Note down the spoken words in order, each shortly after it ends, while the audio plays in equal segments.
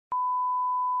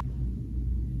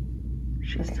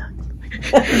What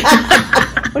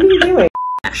are you doing?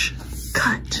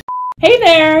 Cut. Hey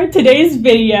there, today's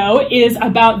video is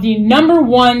about the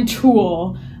 #1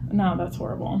 tool. No, that's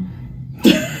horrible.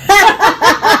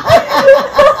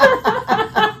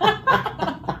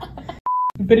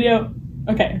 Video,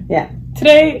 okay. Yeah.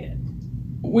 Today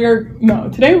we're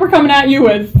coming at you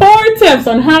with 4 tips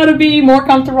on how to be more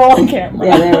comfortable on camera.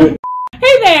 Yeah, there we go.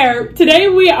 Hey there, today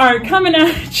we are coming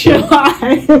at you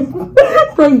live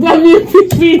from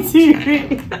WPP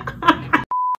TV.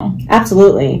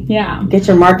 Absolutely. Yeah. Get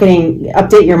your marketing,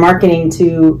 update your marketing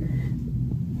to,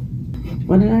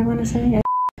 what did I want to say?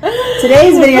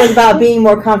 Today's video is about being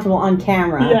more comfortable on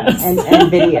camera. Yes.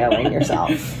 and videoing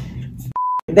yourself.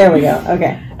 There we go.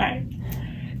 Okay. All right.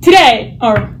 Today,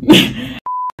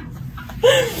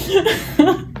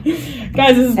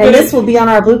 guys, this is and this will be on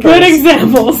our bloopers. Good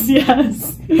examples,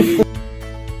 yes.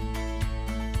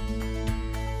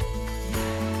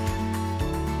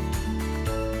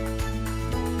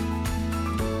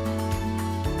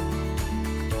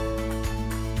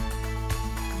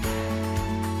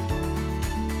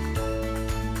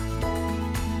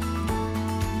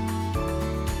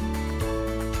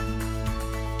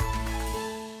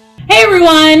 Hey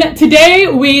everyone! Today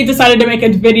we decided to make a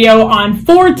video on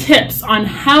 4 tips on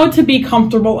how to be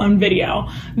comfortable on video.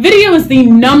 Video is the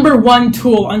 #1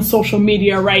 tool on social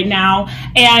media right now,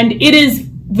 and it is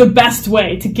the best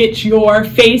way to get your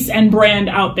face and brand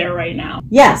out there right now.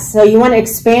 Yes, so you want to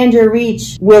expand your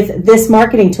reach with this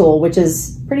marketing tool, which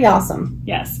is pretty awesome.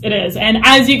 Yes, it is. And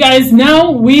as you guys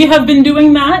know, we have been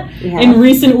doing that in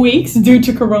recent weeks due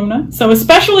to Corona. So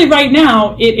especially right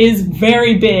now, it is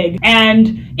very big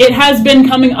and it has been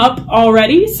coming up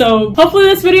already. So hopefully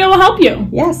this video will help you.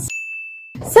 Yes.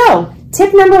 So,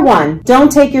 tip #1,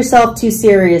 don't take yourself too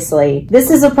seriously.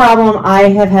 This is a problem I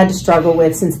have had to struggle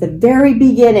with since the very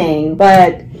beginning,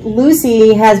 but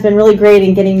Lucy has been really great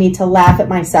in getting me to laugh at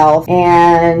myself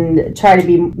and try to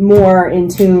be more in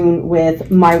tune with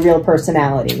my real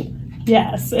personality.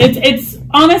 Yes, it's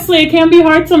honestly, it can be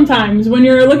hard sometimes when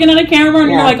you're looking at a camera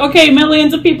and you're like, okay,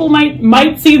 millions of people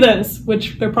might see this,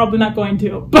 which they're probably not going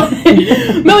to, but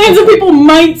millions of people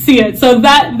might see it. So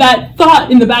that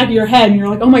thought in the back of your head, and you're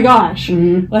like, oh my gosh,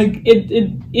 like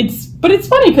but it's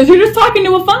funny because you're just talking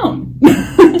to a phone.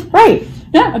 Right.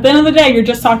 Yeah, at the end of the day, you're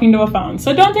just talking to a phone.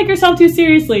 So don't take yourself too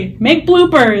seriously. Make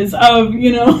bloopers of,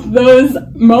 those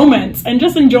moments and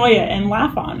just enjoy it and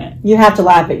laugh on it. You have to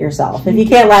laugh at yourself. If you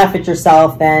can't laugh at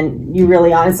yourself, then you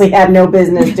really honestly have no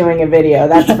business doing a video.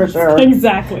 That's for sure.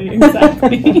 Exactly.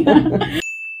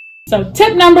 So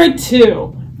tip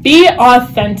 #2. Be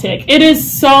authentic. It is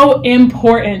so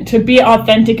important to be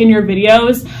authentic in your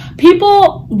videos.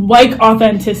 People like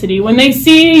authenticity. When they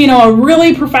see, a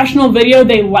really professional video,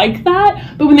 they like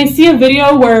that. But when they see a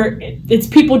video where it's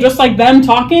people just like them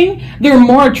talking, they're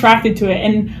more attracted to it.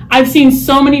 And I've seen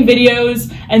so many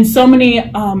videos and so many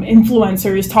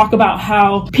influencers talk about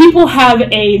how people have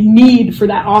a need for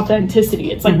that authenticity.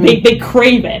 It's like they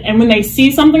crave it. And when they see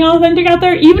something authentic out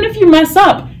there, even if you mess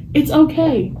up, it's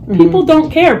okay. People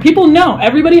don't care. People know.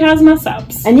 Everybody has mess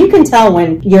ups. And you can tell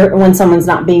when someone's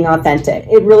not being authentic.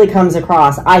 It really comes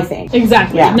across, I think.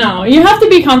 Exactly. Yeah. No, you have to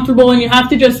be comfortable and you have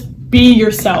to just be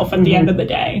yourself at the end of the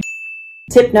day.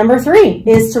 Tip #3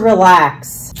 is to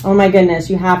relax. Oh my goodness,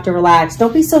 you have to relax.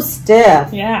 Don't be so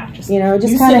stiff. Yeah. Just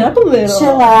kind of up a little.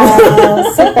 Chill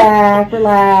out, sit back,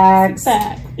 relax. Sit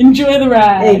back. Enjoy the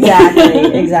ride.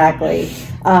 Exactly.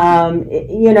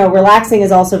 Relaxing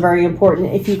is also very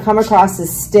important. If you come across as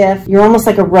stiff, you're almost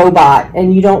like a robot,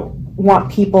 and you don't want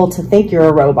people to think you're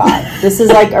a robot. This is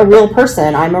like a real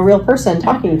person. I'm a real person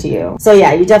talking to you. So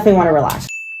yeah, you definitely want to relax.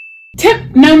 Tip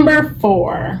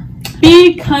 #4.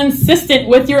 Be consistent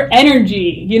with your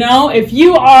energy. If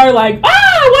you are like,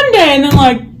 one day, and then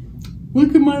like,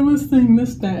 look at my listing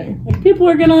this day. Like, people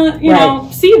are gonna,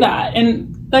 see that. And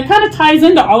that kind of ties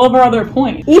into all of our other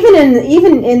points. Even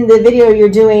in the video you're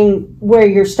doing where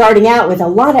you're starting out with a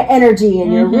lot of energy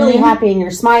and you're really happy and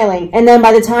you're smiling, and then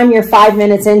by the time you're 5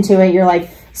 minutes into it, you're like,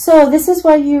 so this is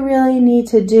what you really need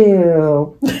to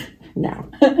do. No.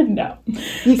 No.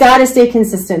 You got to stay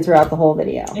consistent throughout the whole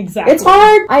video. Exactly. It's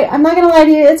hard. I'm not going to lie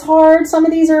to you. It's hard. Some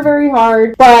of these are very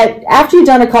hard. But after you've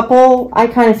done a couple, I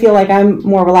kind of feel like I'm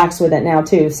more relaxed with it now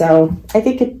too. So I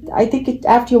think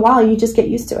after a while, you just get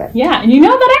used to it. Yeah. And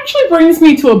that actually brings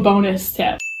me to a bonus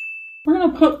tip. We're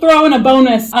going to throw in a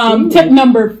bonus tip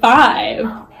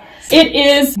 #5. It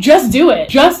is just do it.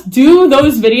 Just do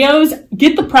those videos.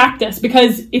 Get the practice,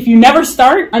 because if you never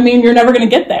start, you're never going to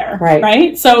get there.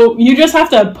 Right? So you just have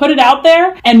to put it out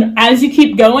there. And as you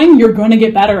keep going, you're going to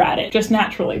get better at it just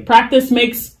naturally. Practice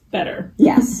makes better.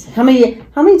 Yes. How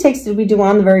many takes did we do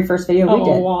on the very first video? Oh, We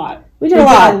did a lot. We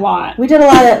did a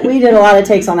lot. We did a lot of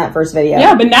takes on that first video.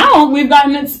 Yeah, but now we've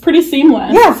gotten it's pretty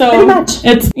seamless. Yeah, so pretty much.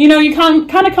 It's you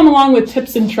kind of come along with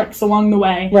tips and tricks along the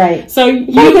way. Right. So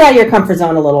you gotta get out of your comfort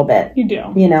zone a little bit. You do.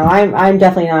 I'm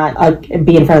definitely not a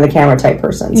be in front of the camera type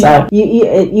person. So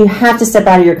you have to step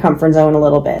out of your comfort zone a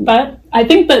little bit. But I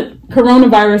think that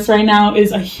coronavirus right now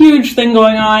is a huge thing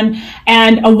going on,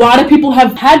 and a lot of people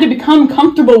have had to become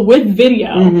comfortable with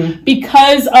video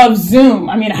because of Zoom.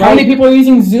 I mean, how many people are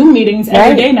using Zoom meetings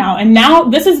every day now? And now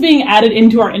this is being added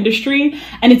into our industry,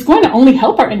 and it's going to only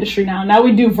help our industry now. Now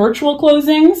we do virtual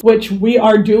closings, which we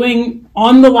are doing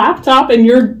on the laptop, and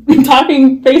you're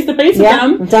talking face to face with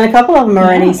them. We've done a couple of them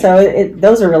already, so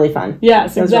those are really fun.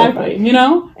 Yes, exactly.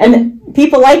 Really and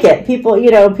people like it. People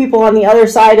on the other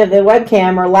side of the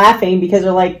webcam are laughing because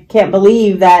they're like, can't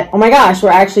believe that, oh my gosh, we're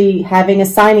actually having a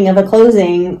signing of a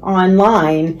closing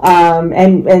online.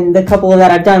 And the couple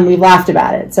that I've done, we've laughed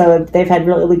about it. So they've had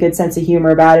really good sense of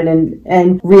humor about it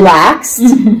and relaxed.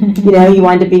 You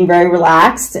wind up being very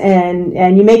relaxed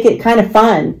and you make it kind of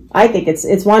fun. I think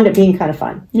it's wound up being kind of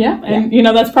fun. Yeah, and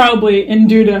that's probably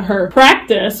due to her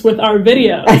practice with our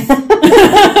videos.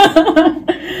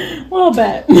 A little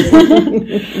bit.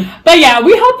 But yeah,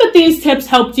 we hope that these tips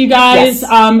helped you guys.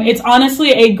 Yes. It's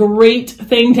honestly a great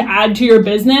thing to add to your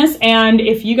business. And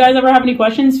if you guys ever have any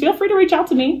questions, feel free to reach out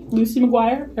to me, Lucie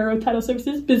McGuire, Arrow Title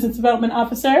Services Business Development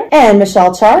Officer. And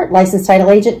Michele Chardt, Licensed Title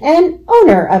Agent and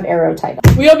owner of Arrow Title.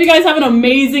 We hope you guys have an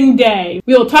amazing day.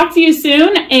 We will talk to you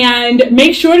soon, and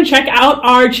make sure to check out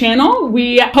our channel.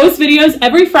 We post videos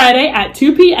every Friday at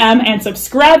 2 p.m. and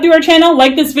subscribe to our channel.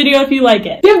 Like this video if you like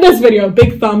it. Give this video a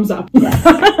big thumbs up. We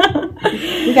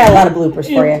got a lot of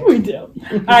bloopers for you. We do.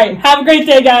 All right. Have a great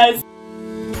day, guys.